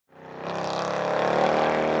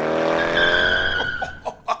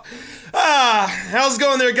how's it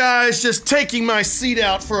going there, guys? Just taking my seat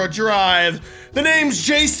out for a drive. The name's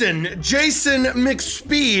Jason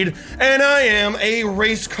McSpeed, and I am a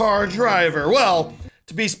race car driver. Well,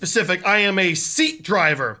 to be specific, I am a seat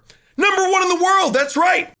driver. #1 in the world, that's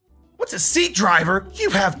right. What's a seat driver? You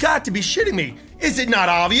have got to be shitting me. Is it not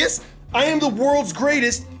obvious? I am the world's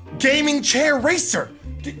greatest gaming chair racer.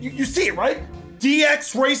 You see it, right?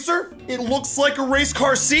 DX Racer, it looks like a race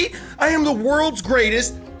car seat. I am the world's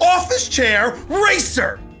greatest office chair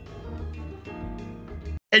racer.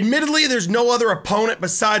 Admittedly, there's no other opponent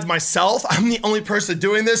besides myself. I'm the only person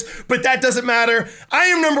doing this, but that doesn't matter. I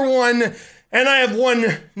am #1, and I have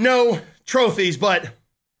won no trophies, but...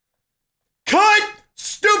 Cut!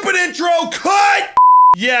 Stupid intro, cut!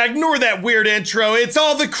 Yeah, ignore that weird intro. It's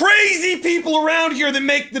all the crazy people around here that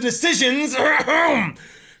make the decisions.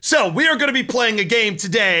 So, we are going to be playing a game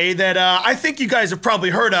today that I think you guys have probably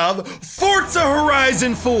heard of. Forza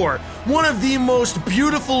Horizon 4. One of the most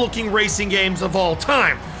beautiful looking racing games of all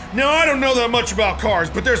time. Now, I don't know that much about cars,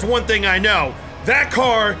 but there's one thing I know. That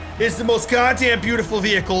car is the most goddamn beautiful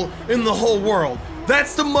vehicle in the whole world.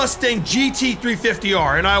 That's the Mustang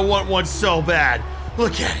GT350R, and I want one so bad.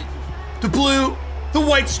 Look at it. The blue, the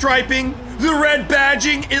white striping, the red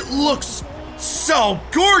badging, it looks so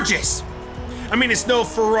gorgeous. I mean, it's no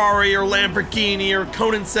Ferrari or Lamborghini or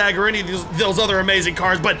Koenigsegg or any of those other amazing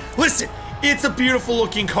cars, but listen, it's a beautiful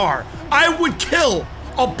looking car. I would kill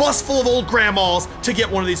a bus full of old grandmas to get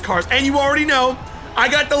one of these cars. And you already know, I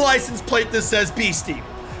got the license plate that says Beasty.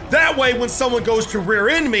 That way, when someone goes to rear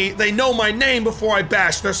end me, they know my name before I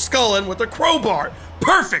bash their skull in with a crowbar.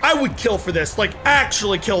 Perfect! I would kill for this, like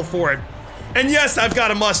actually kill for it. And yes, I've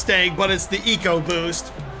got a Mustang, but it's the EcoBoost.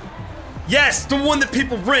 Yes, the one that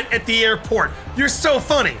people rent at the airport. You're so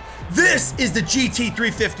funny. This is the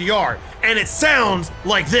GT350R, and it sounds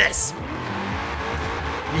like this.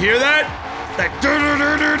 You hear that? That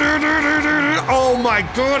oh my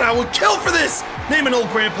god, I would kill for this! Name an old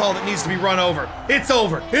grandpa that needs to be run over. It's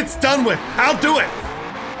over. It's done with. I'll do it.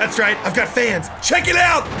 That's right, I've got fans. Check it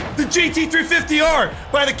out! The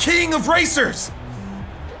GT350R by the king of racers.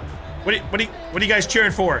 What are you guys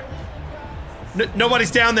cheering for?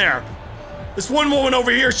 Nobody's down there. This one woman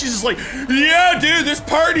over here, she's just like, yeah, dude, this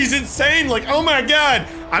party's insane. Like, oh my god.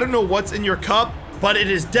 I don't know what's in your cup, but it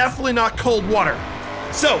is definitely not cold water.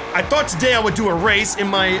 So, I thought today I would do a race in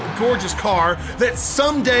my gorgeous car that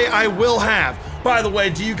someday I will have. By the way,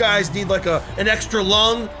 do you guys need like an extra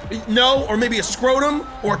lung? No? Or maybe a scrotum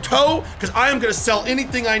or toe? Because I am gonna sell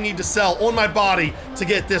anything I need to sell on my body to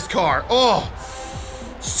get this car. Oh,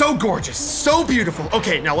 so gorgeous, so beautiful.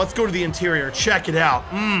 Okay, now let's go to the interior. Check it out.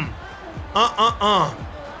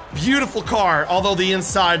 Beautiful car, although the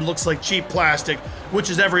inside looks like cheap plastic, which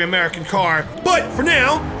is every American car. But for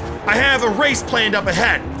now, I have a race planned up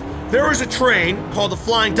ahead. There is a train called the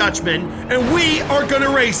Flying Dutchman, and we are gonna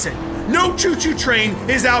race it. No choo-choo train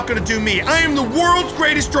is out gonna do me. I am the world's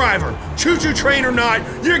greatest driver. Choo-choo train or not,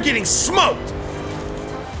 you're getting smoked.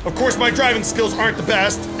 Of course, my driving skills aren't the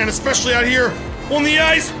best, and especially out here on the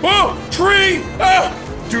ice. Oh, tree! Ah!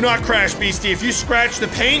 Do not crash, Beastie. If you scratch the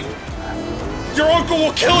paint, your uncle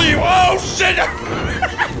will kill you. Oh, shit!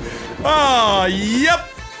 Oh, yep.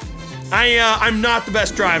 I'm not the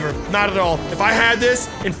best driver, not at all. If I had this,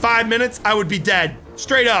 in 5 minutes, I would be dead.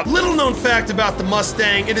 Straight up. Little known fact about the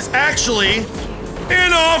Mustang, it is actually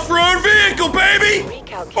an off-road vehicle, baby!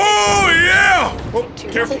 Oh, yeah! Oh,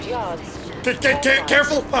 careful.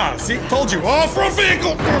 Careful. Ah, see, told you, off-road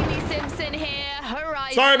vehicle!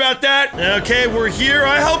 Sorry about that. Okay, we're here.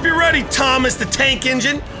 I hope you're ready, Thomas the Tank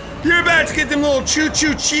Engine. You're about to get them little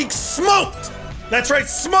choo-choo cheeks smoked! That's right,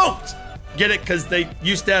 smoked! Get it? Because they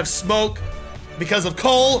used to have smoke because of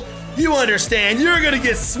coal? You understand, you're gonna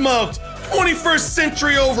get smoked. 21st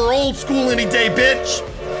century over old school any day, bitch.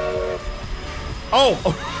 Oh,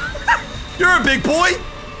 you're a big boy.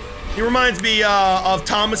 He reminds me of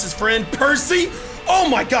Thomas's friend, Percy. Oh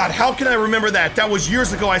my god, how can I remember that? That was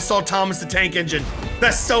years ago I saw Thomas the Tank Engine.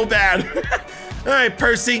 That's so bad. All right,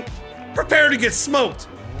 Percy, prepare to get smoked.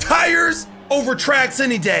 Tires over tracks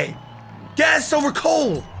any day. Gas over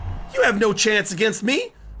coal. You have no chance against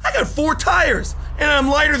me. I got 4 tires, and I'm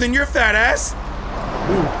lighter than your fat ass.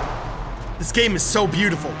 Ooh, this game is so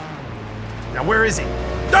beautiful. Now where is he?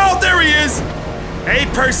 Oh, there he is. Hey,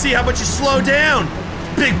 Percy, how about you slow down,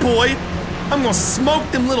 big boy? I'm gonna smoke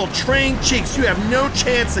them little train cheeks. You have no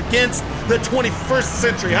chance against the 21st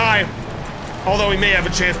century high. Although he may have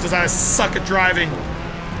a chance because I suck at driving.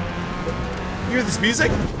 You hear this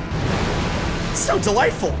music? It's so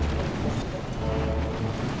delightful.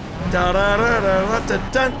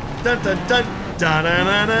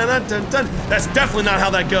 That's definitely not how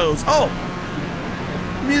that goes. Oh,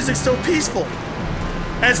 music's so peaceful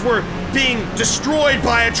as we're being destroyed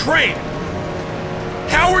by a train.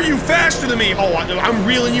 How are you faster than me? Oh, I'm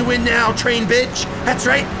reeling you in now, train bitch. That's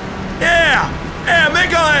right. Yeah,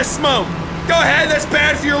 make all that smoke. Go ahead, that's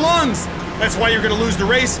bad for your lungs. That's why you're gonna lose the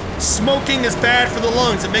race. Smoking is bad for the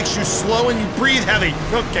lungs. It makes you slow and you breathe heavy.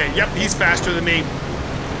 Okay, yep, he's faster than me.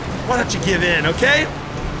 Why don't you give in, okay?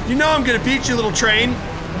 You know I'm gonna beat you, little train.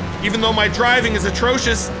 Even though my driving is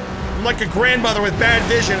atrocious, I'm like a grandmother with bad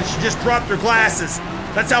vision and she just dropped her glasses.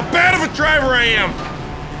 That's how bad of a driver I am.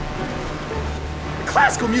 The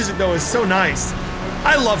classical music, though, is so nice.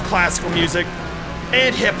 I love classical music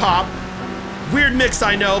and hip-hop. Weird mix,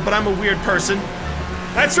 I know, but I'm a weird person.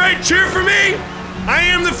 That's right, cheer for me! I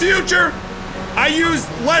am the future! I use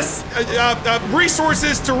less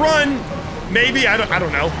resources to run. Maybe, I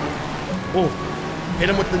don't know. Oh, hit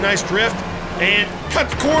him with the nice drift and cut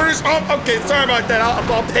the corners. Oh, okay, sorry about that.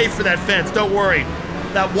 I'll pay for that fence, don't worry.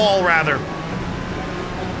 That wall, rather.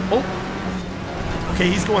 Oh, okay,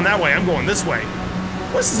 he's going that way, I'm going this way.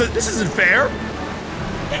 This isn't fair.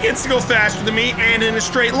 He gets to go faster than me and in a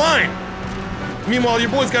straight line. Meanwhile, your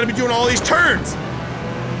boy's gotta be doing all these turns.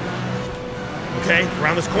 Okay,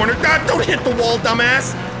 around this corner. God, don't hit the wall,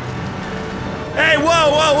 dumbass. Hey,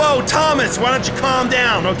 whoa, Thomas, why don't you calm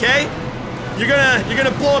down, okay? You're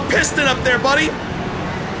gonna blow a piston up there, buddy.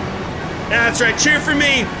 That's right, cheer for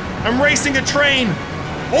me. I'm racing a train.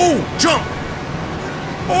 Oh, jump.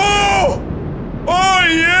 Oh,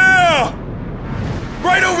 yeah.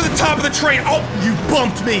 Right over the top of the train. Oh, you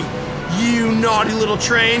bumped me, you naughty little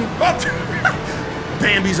train. Oh.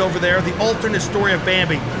 Bambi's over there, the alternate story of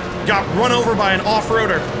Bambi. Got run over by an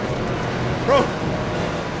off-roader.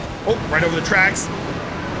 Oh, right over the tracks.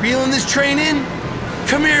 Reeling this train in?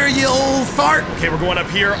 Come here, you old fart. Okay, we're going up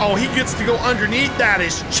here. Oh, he gets to go underneath. That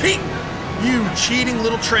is cheat. You cheating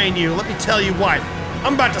little train, you. Let me tell you what.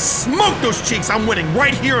 I'm about to smoke those cheeks. I'm winning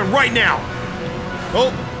right here and right now.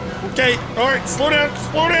 Oh, okay. All right, slow down.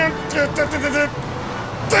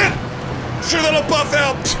 Sure, that'll buff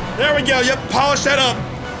out. There we go. Yep, polish that up.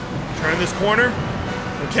 Turn this corner.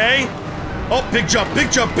 Okay. Oh, big jump.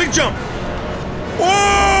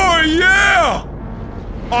 Oh, yeah!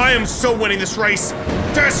 I am so winning this race.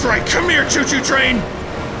 That's right. Come here, choo-choo train.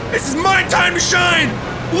 This is my time to shine.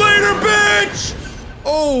 Later, bitch!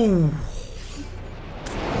 Oh.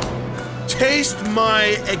 Taste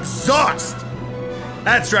my exhaust.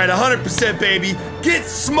 That's right, 100%, baby. Get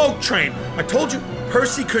smoked, train. I told you,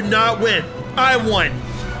 Percy could not win. I won.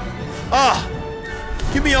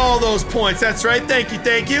 Give me all those points. That's right.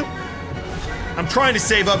 Thank you. I'm trying to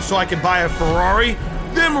save up so I can buy a Ferrari.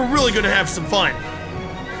 Then we're really gonna have some fun.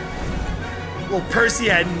 Well, Percy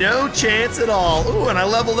had no chance at all. Ooh, and I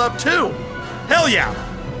leveled up too. Hell yeah.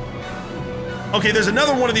 Okay, there's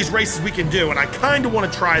another one of these races we can do, and I kinda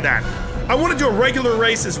wanna try that. I wanna do a regular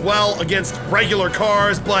race as well against regular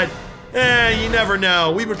cars, but you never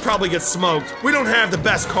know. We would probably get smoked. We don't have the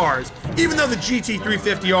best cars. Even though the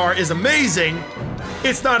GT350R is amazing,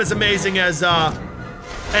 it's not as amazing as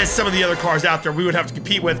some of the other cars out there we would have to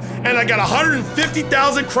compete with. And I got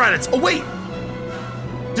 150,000 credits. Oh, wait.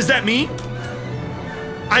 Does that mean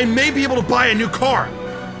I may be able to buy a new car?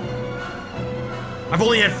 I've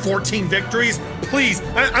only had 14 victories. Please,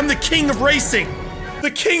 I'm the king of racing.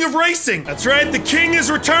 The king of racing. That's right, the king has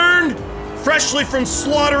returned, freshly from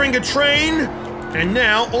slaughtering a train. And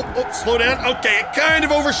now, oh, slow down. Okay, it kind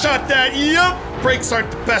of overshot that. Yup, brakes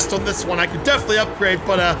aren't the best on this one. I could definitely upgrade,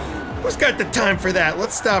 but who's got the time for that?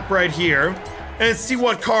 Let's stop right here and see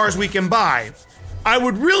what cars we can buy. I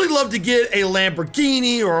would really love to get a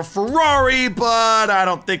Lamborghini or a Ferrari, but I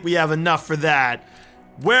don't think we have enough for that.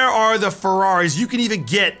 Where are the Ferraris? You can even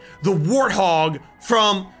get the Warthog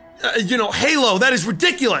from, Halo. That is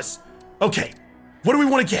ridiculous. Okay, what do we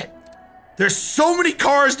want to get? There's so many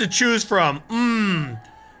cars to choose from.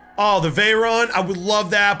 Oh, the Veyron, I would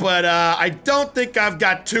love that, but I don't think I've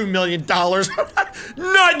got $2 million.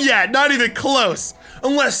 Not yet, not even close.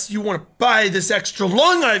 Unless you want to buy this extra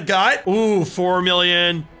lung I've got. Ooh, 4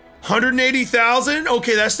 million, 180,000.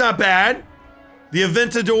 Okay, that's not bad. The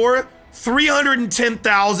Aventador,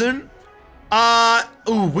 310,000.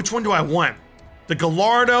 Ooh, which one do I want? The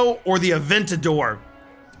Gallardo or the Aventador?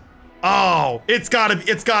 Oh, it's gotta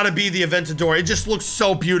be the Aventador. It just looks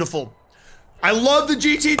so beautiful. I love the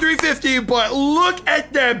GT350, but look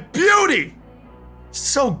at that beauty!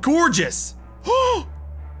 So gorgeous.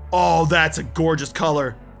 Oh, that's a gorgeous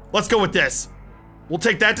color. Let's go with this. We'll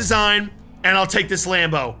take that design, and I'll take this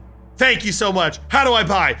Lambo. Thank you so much. How do I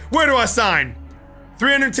buy? Where do I sign?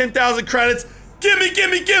 310,000 credits.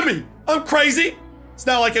 Gimme! I'm crazy. It's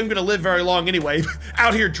not like I'm gonna live very long anyway.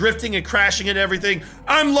 Out here drifting and crashing and everything.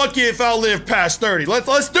 I'm lucky if I'll live past 30.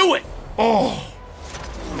 Let's do it. Oh.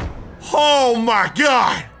 Oh my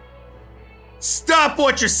God. Stop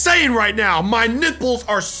what you're saying right now. My nipples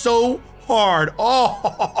are so hard.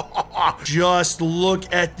 Oh, just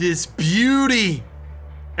look at this beauty.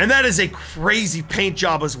 And that is a crazy paint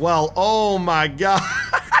job as well. Oh my God.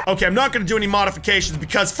 Okay, I'm not gonna do any modifications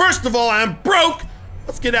because first of all, I'm broke.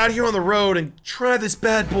 Let's get out here on the road and try this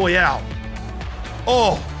bad boy out.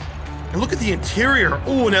 Oh, and look at the interior.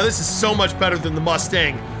 Oh, now this is so much better than the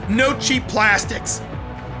Mustang. No cheap plastics.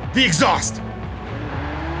 The exhaust.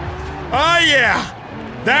 Oh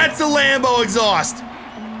yeah, that's a Lambo exhaust.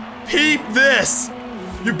 Peep this.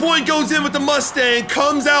 Your boy goes in with the Mustang,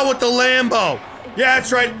 comes out with the Lambo. Yeah,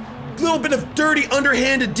 that's right. A little bit of dirty,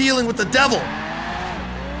 underhanded dealing with the devil.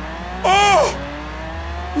 Oh!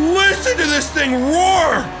 Listen to this thing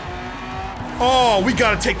roar! Oh, we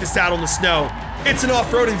gotta take this out on the snow. It's an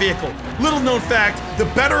off-roading vehicle. Little known fact, the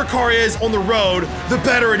better a car is on the road, the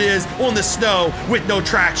better it is on the snow with no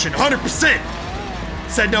traction. 100%.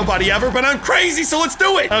 Said nobody ever, but I'm crazy, so let's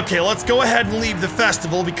do it! Okay, let's go ahead and leave the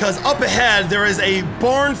festival because up ahead there is a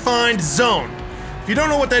barn find zone. If you don't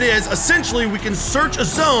know what that is, essentially we can search a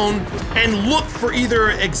zone and look for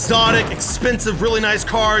either exotic, expensive, really nice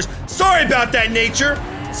cars. Sorry about that, nature.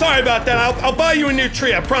 Sorry about that. I'll buy you a new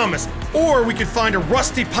tree, I promise. Or we could find a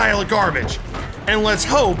rusty pile of garbage. And let's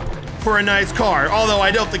hope for a nice car. Although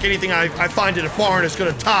I don't think anything I find in a barn is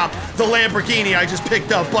gonna top the Lamborghini I just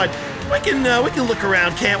picked up, but we can look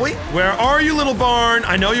around, can't we? Where are you, little barn?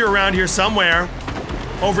 I know you're around here somewhere.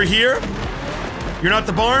 Over here? You're not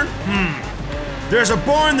the barn? There's a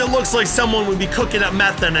barn that looks like someone would be cooking up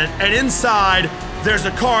meth in it, and inside, there's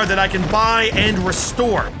a car that I can buy and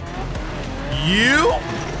restore. You?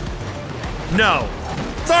 No.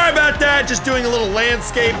 Sorry about that, just doing a little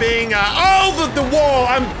landscaping. The wall.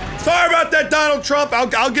 I'm sorry about that, Donald Trump.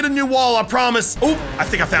 I'll get a new wall, I promise. Oh, I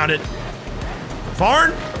think I found it.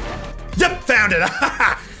 Barn? Yep, found it.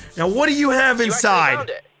 Now, what do you have inside? You actually found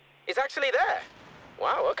it. It's actually there.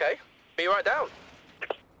 Wow, okay. Be right down.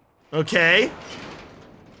 Okay.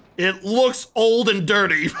 It looks old and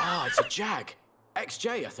dirty. Ah, it's a Jag.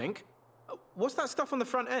 XJ, I think. What's that stuff on the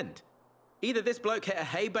front end? Either this bloke hit a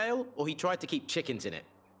hay bale or he tried to keep chickens in it.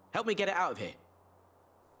 Help me get it out of here.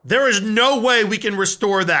 There is no way we can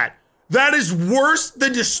restore that. That is worse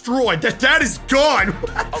than destroyed. That is gone.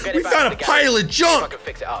 We found a pile of junk. I can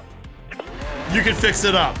fix it up. You can fix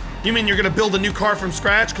it up. You mean you're gonna build a new car from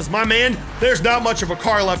scratch? Because my man, there's not much of a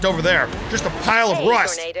car left over there. Just a pile of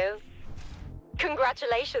rust. Tornado.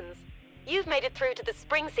 Congratulations. You've made it through to the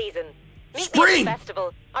spring season. Meet Spring? me at the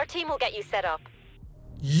festival. Our team will get you set up.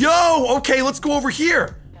 Yo, okay, let's go over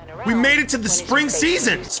here. We made it to the spring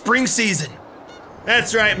season. Spring season.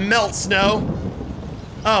 That's right, melt snow.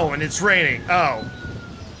 Oh, and it's raining. Oh.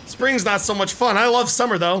 Spring's not so much fun. I love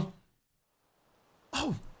summer though.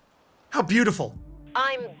 Oh, how beautiful.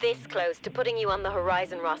 I'm this close to putting you on the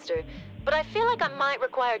Horizon roster, but I feel like I might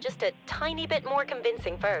require just a tiny bit more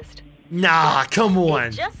convincing first. Nah, come on.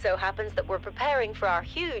 It just so happens that we're preparing for our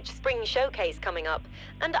huge spring showcase coming up,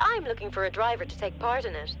 and I'm looking for a driver to take part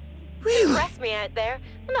in it. Really? Press me out there,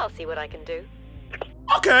 and I'll see what I can do.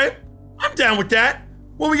 Okay, I'm down with that.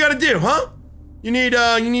 What we gotta do, huh? You need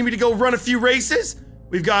me to go run a few races?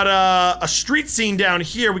 We've got a street scene down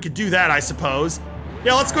here. We could do that, I suppose.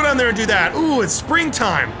 Yeah, let's go down there and do that. Ooh, it's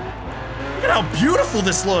springtime. Look at how beautiful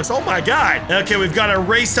this looks. Oh my God. Okay, we've got a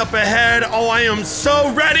race up ahead. Oh, I am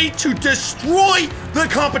so ready to destroy the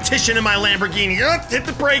competition in my Lamborghini. Hit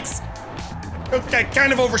the brakes. Okay,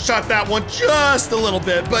 kind of overshot that one just a little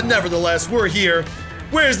bit, but nevertheless, we're here.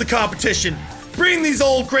 Where's the competition? Bring these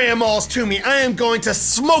old grandmas to me. I am going to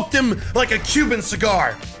smoke them like a Cuban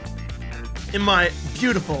cigar. In my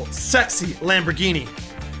beautiful, sexy Lamborghini.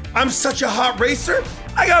 I'm such a hot racer,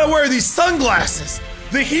 I gotta wear these sunglasses.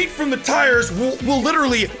 The heat from the tires will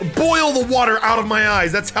literally boil the water out of my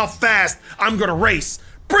eyes. That's how fast I'm gonna race.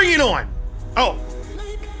 Bring it on. Oh,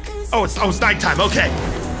 it's nighttime, okay.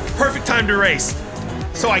 Perfect time to race.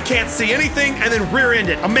 So I can't see anything and then rear end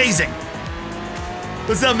it. Amazing.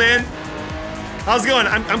 What's up, man? How's it going?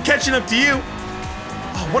 I'm catching up to you.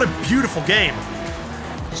 Oh, what a beautiful game.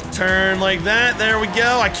 Just turn like that, there we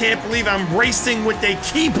go. I can't believe I'm racing with a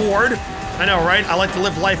keyboard. I know, right? I like to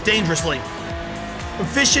live life dangerously. I'm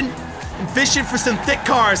fishing for some thick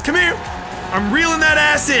cars. Come here. I'm reeling that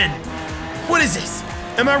ass in. What is this?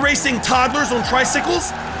 Am I racing toddlers on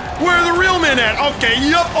tricycles? Where are the real men at? Okay,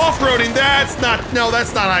 yup, off-roading. That's not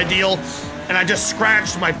ideal. And I just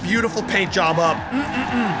scratched my beautiful paint job up.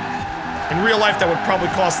 In real life, that would probably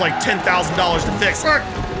cost like $10,000 to fix.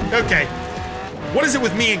 Okay. What is it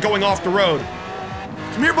with me and going off the road?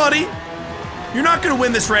 Come here, buddy. You're not gonna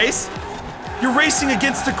win this race. You're racing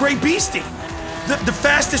against the great Beasty, the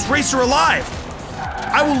fastest racer alive.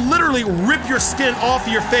 I will literally rip your skin off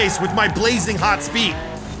of your face with my blazing hot speed.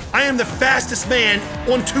 I am the fastest man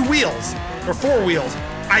on 2 wheels, or 4 wheels.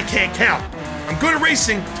 I can't count. I'm good at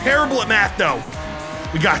racing, terrible at math though.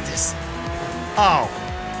 We got this. Oh,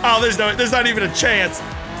 there's not even a chance.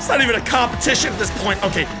 It's not even a competition at this point.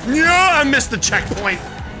 Okay, no, I missed the checkpoint.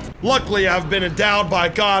 Luckily, I've been endowed by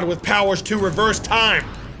God with powers to reverse time.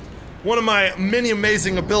 One of my many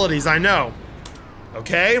amazing abilities, I know.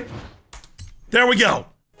 Okay? There we go.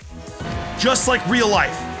 Just like real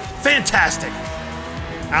life. Fantastic.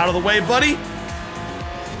 Out of the way, buddy.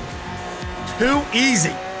 Too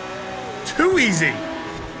easy. Too easy.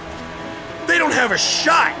 They don't have a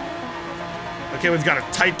shot. Okay, we've got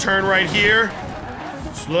a tight turn right here.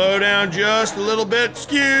 Slow down just a little bit.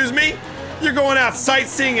 Excuse me. You're going out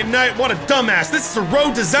sightseeing at night. What a dumbass. This is a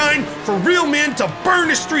road designed for real men to burn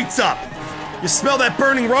the streets up. You smell that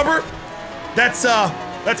burning rubber? That's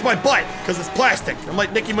my butt, because it's plastic. I'm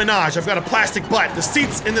like Nicki Minaj. I've got a plastic butt. The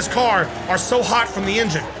seats in this car are so hot from the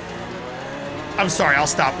engine. I'm sorry, I'll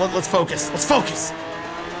stop. Let's focus. Let's focus.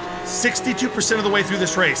 62% of the way through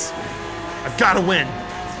this race. I've got to win.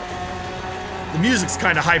 The music's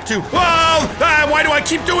kind of hype too. Whoa! Why do I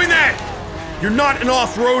keep doing that? You're not an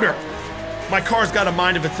off-roader. My car's got a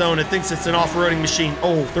mind of its own. It thinks it's an off-roading machine.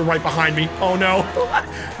 Oh, they're right behind me. Oh no.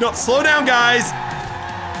 No, slow down, guys.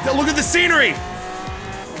 Look at the scenery.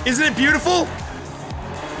 Isn't it beautiful?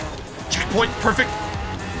 Checkpoint, perfect.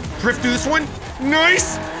 Drift through this one.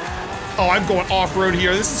 Nice. Oh, I'm going off-road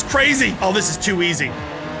here. This is crazy. Oh, this is too easy.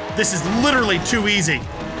 This is literally too easy.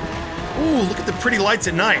 Ooh, look at the pretty lights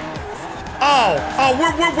at night.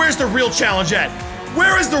 Where's the real challenge at?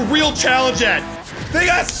 Where is the real challenge at? They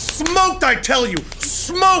got smoked, I tell you.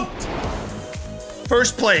 Smoked.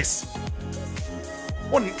 First place.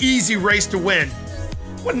 What an easy race to win.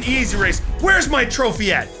 What an easy race. Where's my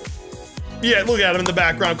trophy at? Yeah, look at him in the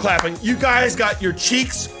background clapping. You guys got your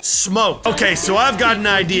cheeks smoked. Okay, so I've got an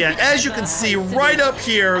idea. As you can see, right up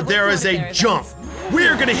here, there is a jump. We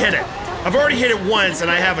are gonna hit it. I've already hit it once,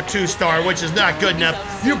 and I have a 2-star, which is not good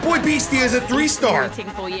enough. Your boy Beasty is a 3-star.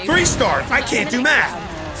 3-star. I can't do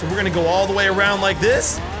math. So we're gonna go all the way around like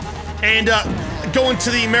this, and go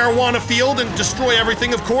into the marijuana field and destroy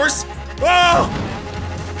everything, of course. Oh!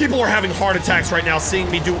 People are having heart attacks right now seeing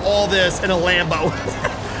me do all this in a Lambo.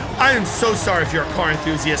 I am so sorry if you're a car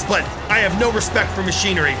enthusiast, but I have no respect for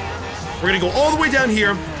machinery. We're gonna go all the way down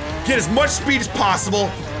here, get as much speed as possible,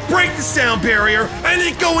 break the sound barrier, and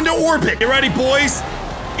then go into orbit. You ready, boys?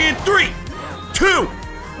 In 3, 2,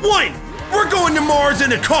 1, we're going to Mars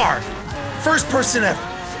in a car. First person ever.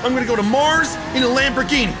 I'm gonna go to Mars in a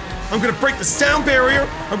Lamborghini. I'm gonna break the sound barrier,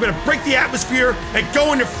 I'm gonna break the atmosphere, and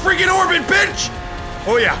go into friggin' orbit, bitch!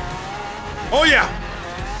 Oh yeah. Oh yeah.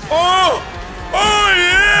 Oh! Oh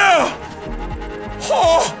yeah!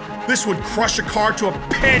 Oh! This would crush a car to a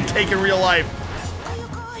pancake in real life.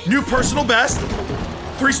 New personal best.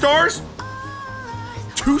 3 stars?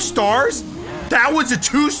 2 stars? That was a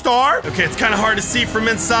 2-star? Okay, it's kind of hard to see from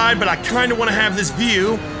inside, but I kind of want to have this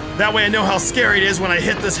view. That way I know how scary it is when I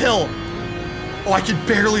hit this hill. Oh, I can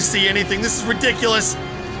barely see anything. This is ridiculous.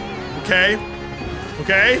 Okay.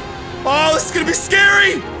 Okay. Oh, this is gonna be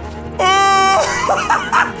scary!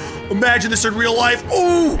 Oh! Imagine this in real life.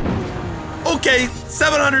 Ooh! Okay,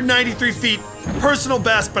 793 feet. Personal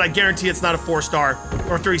best, but I guarantee it's not a 4-star.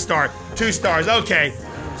 Or 3-star. 2 stars, okay.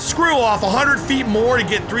 Screw off, 100 feet more to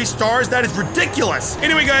get 3 stars? That is ridiculous.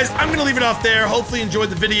 Anyway, guys, I'm gonna leave it off there. Hopefully you enjoyed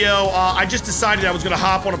the video. I just decided I was gonna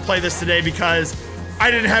hop on and play this today because I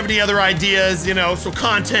didn't have any other ideas, you know, so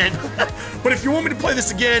content. But if you want me to play this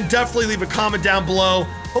again, definitely leave a comment down below.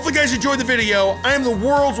 Hopefully you guys enjoyed the video. I am the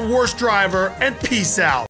world's worst driver, and peace out.